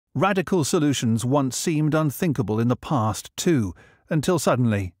Radical solutions once seemed unthinkable in the past too, until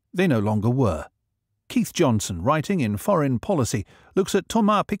suddenly they no longer were. Keith Johnson, writing in Foreign Policy, looks at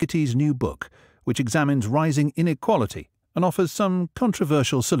Thomas Piketty's new book, which examines rising inequality and offers some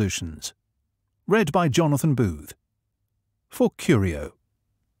controversial solutions. Read by Jonathan Booth. For Curio.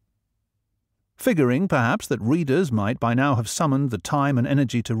 Figuring, perhaps, that readers might by now have summoned the time and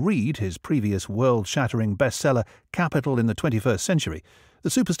energy to read his previous world-shattering bestseller Capital in the 21st Century, the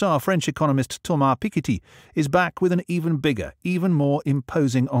superstar French economist Thomas Piketty is back with an even bigger, even more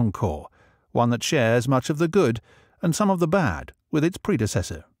imposing encore, one that shares much of the good and some of the bad with its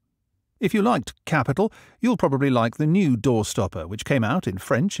predecessor. If you liked Capital, you'll probably like the new doorstopper, which came out in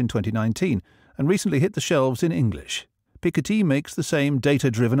French in 2019 and recently hit the shelves in English. Piketty makes the same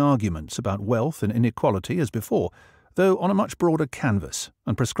data-driven arguments about wealth and inequality as before, though on a much broader canvas,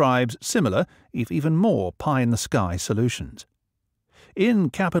 and prescribes similar, if even more, pie-in-the-sky solutions. In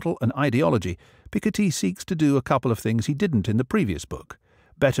Capital and Ideology, Piketty seeks to do a couple of things he didn't in the previous book: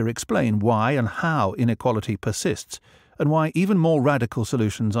 better explain why and how inequality persists, and why even more radical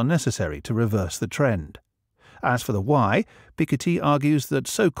solutions are necessary to reverse the trend. As for the why, Piketty argues that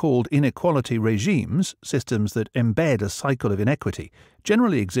so-called inequality regimes, systems that embed a cycle of inequity,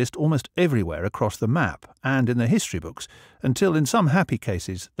 generally exist almost everywhere across the map and in the history books, until in some happy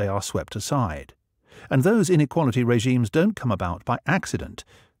cases they are swept aside. And those inequality regimes don't come about by accident,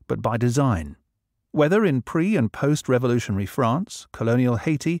 but by design. Whether in pre- and post-revolutionary France, colonial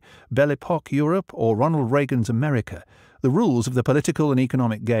Haiti, Belle Epoque Europe, or Ronald Reagan's America, the rules of the political and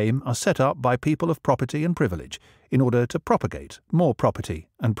economic game are set up by people of property and privilege in order to propagate more property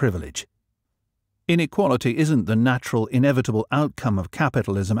and privilege. Inequality isn't the natural, inevitable outcome of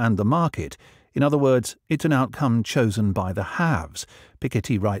capitalism and the market. In other words, it's an outcome chosen by the haves.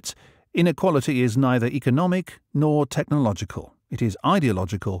 Piketty writes, "Inequality is neither economic nor technological. It is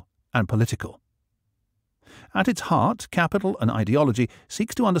ideological and political." At its heart, Capital and Ideology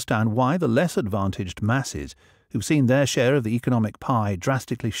seeks to understand why the less advantaged masses, who've seen their share of the economic pie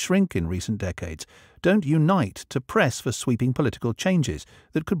drastically shrink in recent decades, don't unite to press for sweeping political changes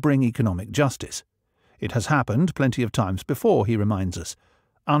that could bring economic justice. It has happened plenty of times before, he reminds us.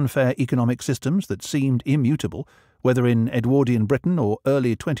 Unfair economic systems that seemed immutable, whether in Edwardian Britain or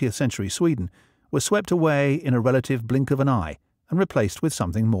early 20th century Sweden, were swept away in a relative blink of an eye and replaced with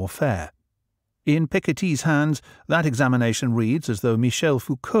something more fair. In Piketty's hands, that examination reads as though Michel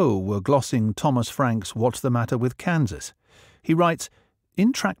Foucault were glossing Thomas Frank's What's the Matter with Kansas. He writes,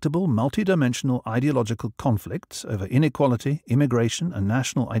 "Intractable multidimensional ideological conflicts over inequality, immigration and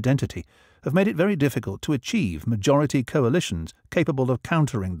national identity have made it very difficult to achieve majority coalitions capable of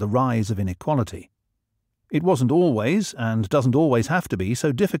countering the rise of inequality. It wasn't always, and doesn't always have to be,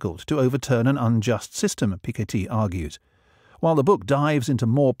 so difficult to overturn an unjust system," Piketty argues. While the book dives into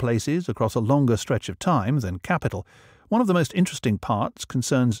more places across a longer stretch of time than Capital, one of the most interesting parts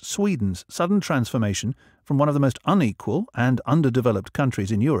concerns Sweden's sudden transformation from one of the most unequal and underdeveloped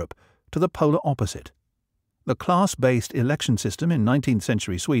countries in Europe to the polar opposite. The class-based election system in 19th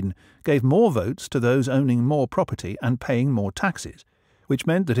century Sweden gave more votes to those owning more property and paying more taxes, which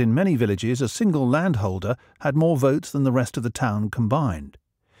meant that in many villages a single landholder had more votes than the rest of the town combined.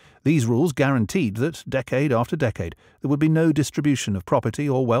 These rules guaranteed that, decade after decade, there would be no distribution of property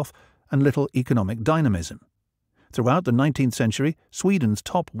or wealth and little economic dynamism. Throughout the 19th century, Sweden's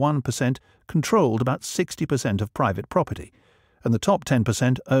top 1% controlled about 60% of private property, and the top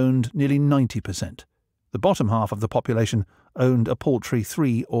 10% owned nearly 90%. The bottom half of the population owned a paltry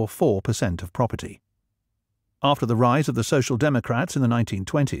 3 or 4% of property. After the rise of the Social Democrats in the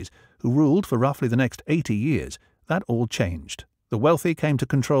 1920s, who ruled for roughly the next 80 years, that all changed. The wealthy came to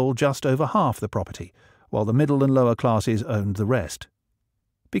control just over half the property, while the middle and lower classes owned the rest.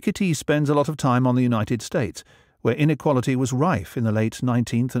 Piketty spends a lot of time on the United States, where inequality was rife in the late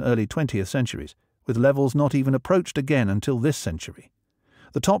 19th and early 20th centuries, with levels not even approached again until this century.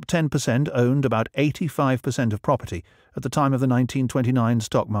 The top 10% owned about 85% of property at the time of the 1929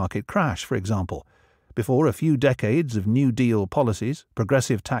 stock market crash, for example, before a few decades of New Deal policies,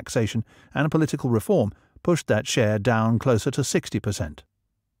 progressive taxation, and political reform pushed that share down closer to 60%.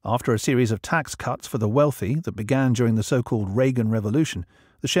 After a series of tax cuts for the wealthy that began during the so-called Reagan Revolution,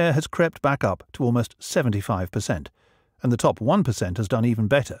 the share has crept back up to almost 75%, and the top 1% has done even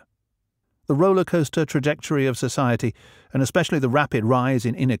better. The roller coaster trajectory of society, and especially the rapid rise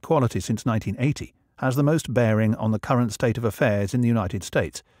in inequality since 1980, has the most bearing on the current state of affairs in the United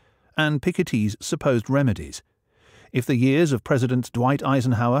States, and Piketty's supposed remedies. If the years of Presidents Dwight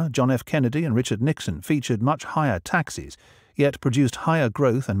Eisenhower, John F. Kennedy and Richard Nixon featured much higher taxes, yet produced higher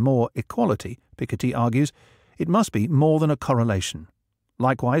growth and more equality, Piketty argues, it must be more than a correlation.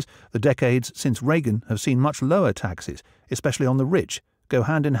 Likewise, the decades since Reagan have seen much lower taxes, especially on the rich, go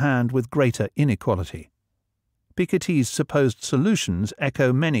hand in hand with greater inequality. Piketty's supposed solutions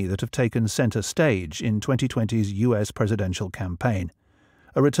echo many that have taken centre stage in 2020's US presidential campaign.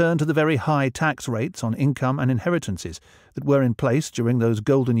 A return to the very high tax rates on income and inheritances that were in place during those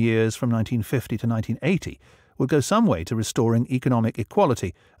golden years from 1950 to 1980 would go some way to restoring economic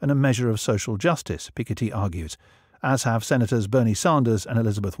equality and a measure of social justice, Piketty argues, as have Senators Bernie Sanders and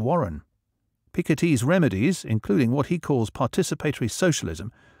Elizabeth Warren. Piketty's remedies, including what he calls participatory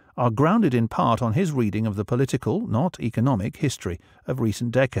socialism, are grounded in part on his reading of the political, not economic, history of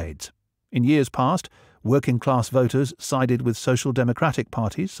recent decades. In years past, working-class voters sided with social democratic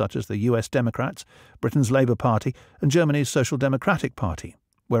parties such as the US Democrats, Britain's Labour Party and Germany's Social Democratic Party,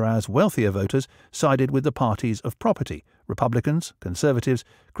 whereas wealthier voters sided with the parties of property, Republicans, Conservatives,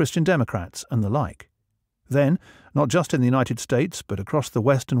 Christian Democrats and the like. Then, not just in the United States but across the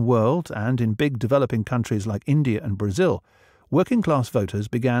Western world and in big developing countries like India and Brazil, working-class voters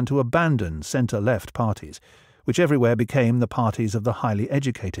began to abandon centre-left parties, which everywhere became the parties of the highly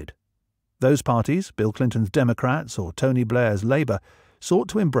educated. Those parties, Bill Clinton's Democrats or Tony Blair's Labour, sought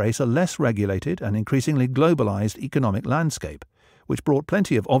to embrace a less regulated and increasingly globalised economic landscape, which brought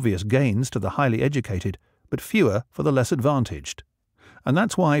plenty of obvious gains to the highly educated, but fewer for the less advantaged. And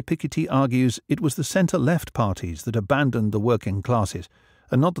that's why Piketty argues it was the centre-left parties that abandoned the working classes,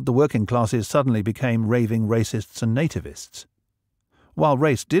 and not that the working classes suddenly became raving racists and nativists. While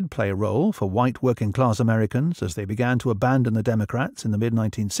race did play a role for white working-class Americans as they began to abandon the Democrats in the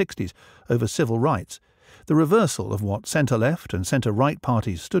mid-1960s over civil rights, the reversal of what centre-left and centre-right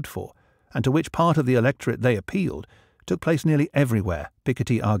parties stood for, and to which part of the electorate they appealed, took place nearly everywhere,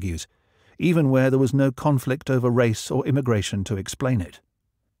 Piketty argues, even where there was no conflict over race or immigration to explain it.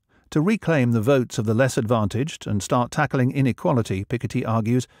 To reclaim the votes of the less advantaged and start tackling inequality, Piketty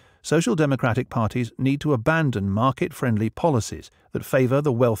argues, social democratic parties need to abandon market-friendly policies that favour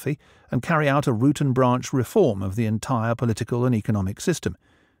the wealthy and carry out a root-and-branch reform of the entire political and economic system,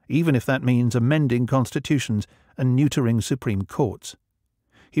 even if that means amending constitutions and neutering supreme courts.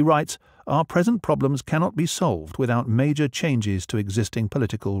 He writes, "Our present problems cannot be solved without major changes to existing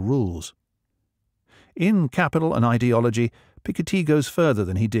political rules." In Capital and Ideology, Piketty goes further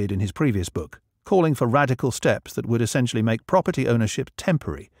than he did in his previous book, calling for radical steps that would essentially make property ownership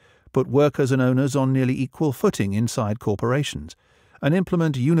temporary, put workers and owners on nearly equal footing inside corporations, and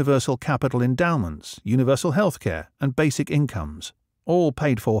implement universal capital endowments, universal healthcare, and basic incomes, all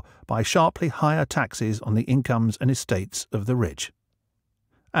paid for by sharply higher taxes on the incomes and estates of the rich.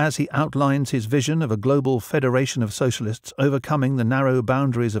 As he outlines his vision of a global federation of socialists overcoming the narrow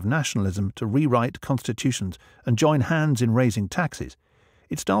boundaries of nationalism to rewrite constitutions and join hands in raising taxes,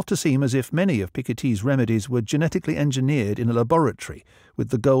 it starts to seem as if many of Piketty's remedies were genetically engineered in a laboratory with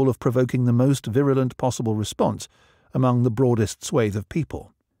the goal of provoking the most virulent possible response among the broadest swathe of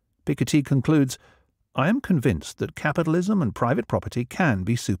people. Piketty concludes, "I am convinced that capitalism and private property can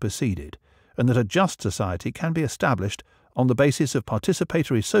be superseded, and that a just society can be established on the basis of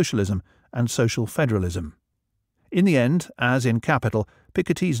participatory socialism and social federalism." In the end, as in Capital,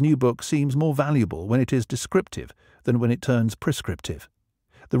 Piketty's new book seems more valuable when it is descriptive than when it turns prescriptive.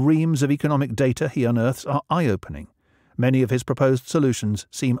 The reams of economic data he unearths are eye-opening. Many of his proposed solutions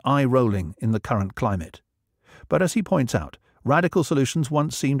seem eye-rolling in the current climate. But as he points out, radical solutions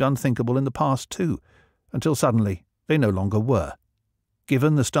once seemed unthinkable in the past too, until suddenly they no longer were.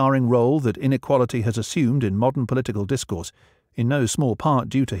 Given the starring role that inequality has assumed in modern political discourse, in no small part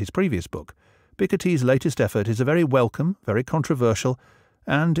due to his previous book, Piketty's latest effort is a very welcome, very controversial,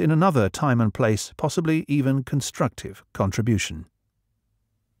 and in another time and place possibly even constructive contribution.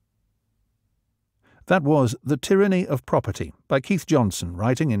 That was The Tyranny of Property by Keith Johnson,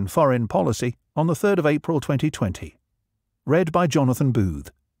 writing in Foreign Policy on the 3rd of April 2020. Read by Jonathan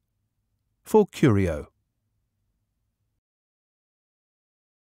Booth. For Curio.